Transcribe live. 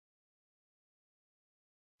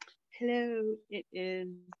Hello, it is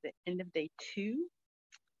the end of day two.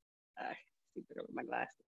 See better with my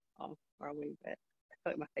glasses all far away, but I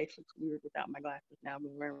feel like my face looks weird without my glasses now. I've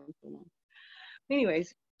been wearing them so long.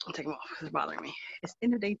 Anyways, I'll take them off because it's bothering me. It's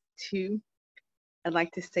end of day two. I'd like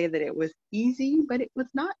to say that it was easy, but it was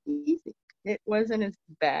not easy. It wasn't as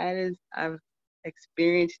bad as I've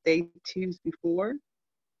experienced day twos before.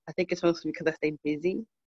 I think it's mostly because I stayed busy.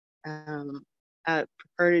 I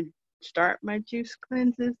prefer to start my juice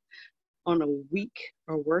cleanses on a week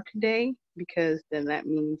or work day because then that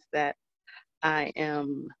means that I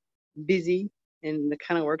am busy in the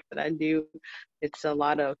kind of work that I do. It's a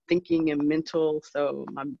lot of thinking and mental, so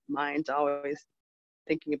my mind's always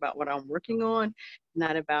thinking about what I'm working on,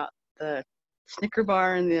 not about the Snicker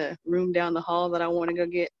bar in the room down the hall that I want to go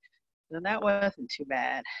get. So that wasn't too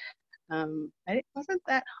bad. I wasn't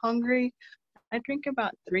that hungry. I drink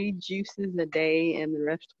about 3 juices a day and the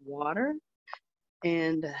rest water.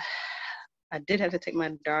 And I did have to take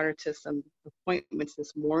my daughter to some appointments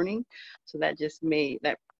this morning, so that just made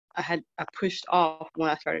that I pushed off when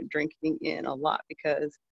I started drinking in a lot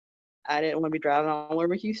because I didn't want to be driving all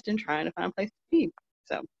over Houston trying to find a place to eat.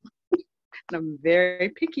 So and I'm very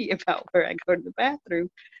picky about where I go to the bathroom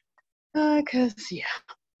because yeah.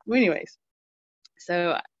 Well, anyways,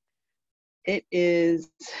 so it is.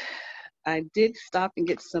 I did stop and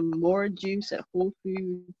get some more juice at Whole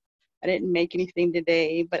Foods. I didn't make anything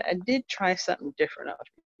today, but I did try something different I was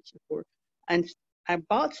reaching for. And I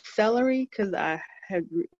bought celery because have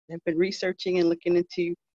been researching and looking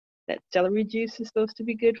into that celery juice is supposed to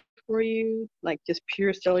be good for you, like just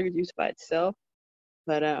pure celery juice by itself.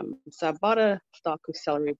 But so I bought a stalk of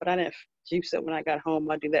celery, but I didn't juice it when I got home.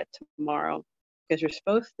 I'll do that tomorrow because you're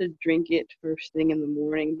supposed to drink it first thing in the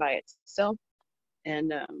morning by itself.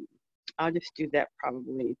 And I'll just do that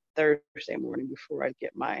probably Thursday morning before I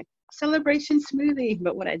get my celebration smoothie.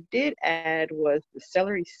 But what I did add was the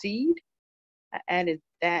celery seed. I added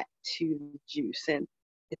that to the juice, and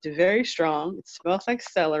it's very strong. It smells like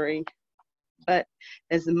celery, but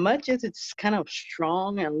as much as it's kind of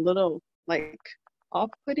strong and a little like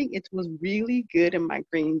off-putting, it was really good in my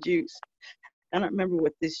green juice. I don't remember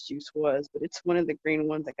what this juice was, but it's one of the green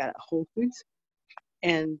ones I got at Whole Foods,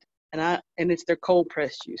 and and it's their cold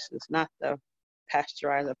pressed juices, not the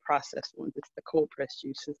pasteurized or processed ones. It's the cold pressed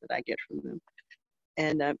juices that I get from them,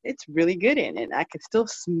 and it's really good in it. I can still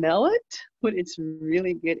smell it, but it's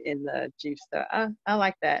really good in the juice. So I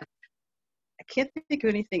like that. I can't think of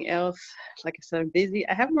anything else. Like I said, I'm busy.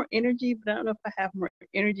 I have more energy, but I don't know if I have more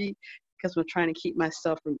energy because I'm trying to keep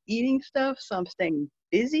myself from eating stuff. So I'm staying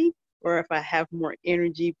busy, or if I have more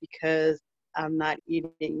energy because I'm not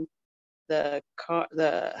eating the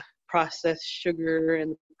processed sugar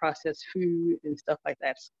and processed food and stuff like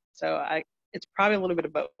that. So it's probably a little bit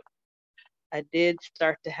of both. I did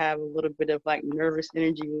start to have a little bit of like nervous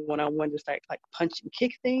energy when I wanted to start like punch and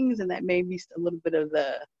kick things, and that made me a little bit of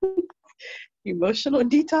the emotional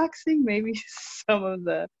detoxing, maybe some of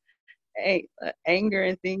the anger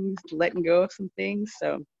and things, letting go of some things.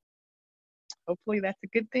 So hopefully that's a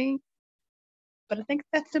good thing. But I think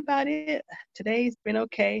that's about it. Today's been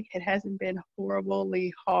okay. It hasn't been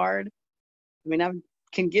horribly hard. I mean, I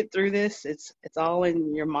can get through this. It's all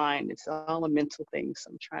in your mind. It's all a mental thing.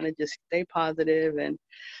 So I'm trying to just stay positive. And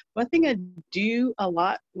one thing I do a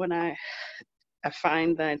lot when I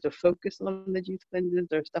find that to focus on the juice cleanses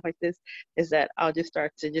or stuff like this is that I'll just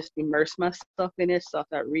start to just immerse myself in it. So I'll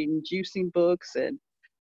start reading juicing books and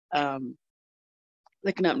um,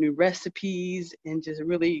 looking up new recipes and just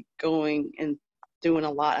really going and doing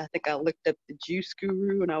a lot. I think I looked up the Juice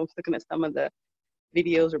Guru and I was looking at some of the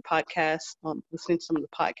videos or podcasts, listening to some of the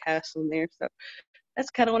podcasts on there. So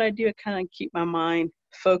that's kind of what I do. I kind of keep my mind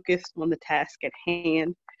focused on the task at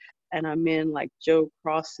hand. And I'm in like Joe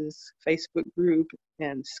Cross's Facebook group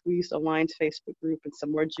and Squeeze the Wine's Facebook group and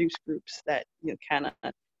some more juice groups that kind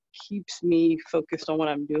of keeps me focused on what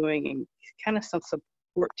I'm doing and kind of some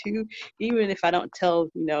support too. Even if I don't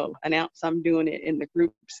announce I'm doing it in the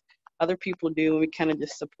groups, other people do, and we kind of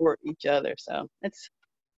just support each other. So that's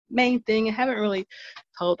main thing. I haven't really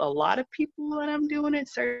told a lot of people that I'm doing it,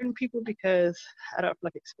 certain people, because I don't feel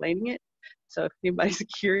like explaining it. So if anybody's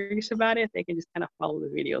curious about it, they can just kind of follow the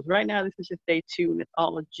videos. Right now, this is just day 2, and it's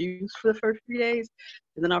all juice for the first 3 days.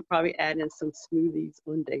 And then I'll probably add in some smoothies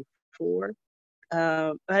on day 4.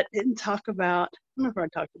 But I didn't talk about, I don't know if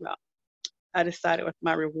I talked about, I decided what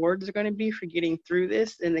my rewards are going to be for getting through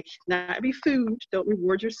this. And they cannot be food. Don't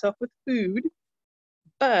reward yourself with food.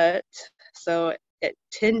 But so at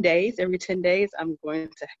 10 days, every 10 days, I'm going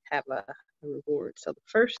to have a reward. So the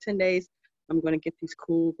first 10 days, I'm going to get these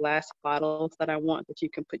cool glass bottles that I want that you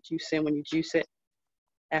can put juice in when you juice it.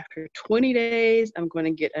 After 20 days, I'm going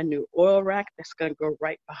to get a new oil rack that's going to go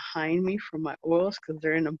right behind me for my oils because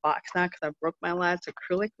they're in a box now because I broke my last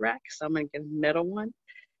acrylic rack. So I'm going to get a metal one.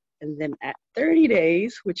 And then at 30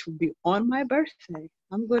 days, which will be on my birthday,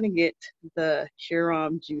 I'm going to get the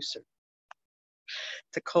Huron juicer.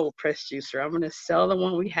 It's a cold press juicer. I'm going to sell the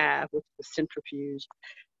one we have, which is the centrifuge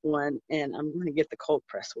one, and I'm going to get the cold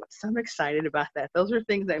press one. So I'm excited about that. Those are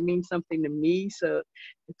things that mean something to me. So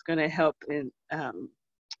it's going to help in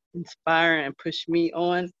inspire and push me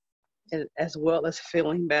on, as well as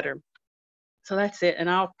feeling better. So that's it. And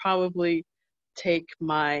I'll probably take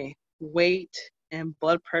my weight and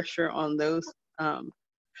blood pressure on those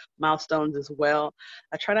milestones as well.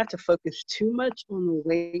 I try not to focus too much on the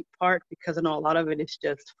weight part because I know a lot of it is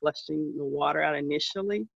just flushing the water out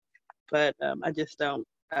initially. But I just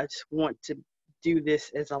want to do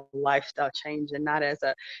this as a lifestyle change and not as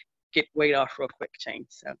a get weight off real quick change.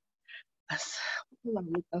 So I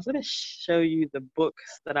was going to show you the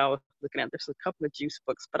books that I was looking at. There's a couple of juice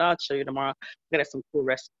books, but I'll show you tomorrow. I got some cool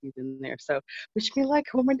recipes in there. So wish me luck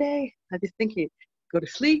one more day. I just thinking, go to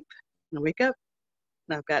sleep and wake up,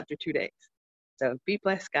 and I've got through 2 days. So be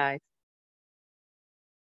blessed, guys.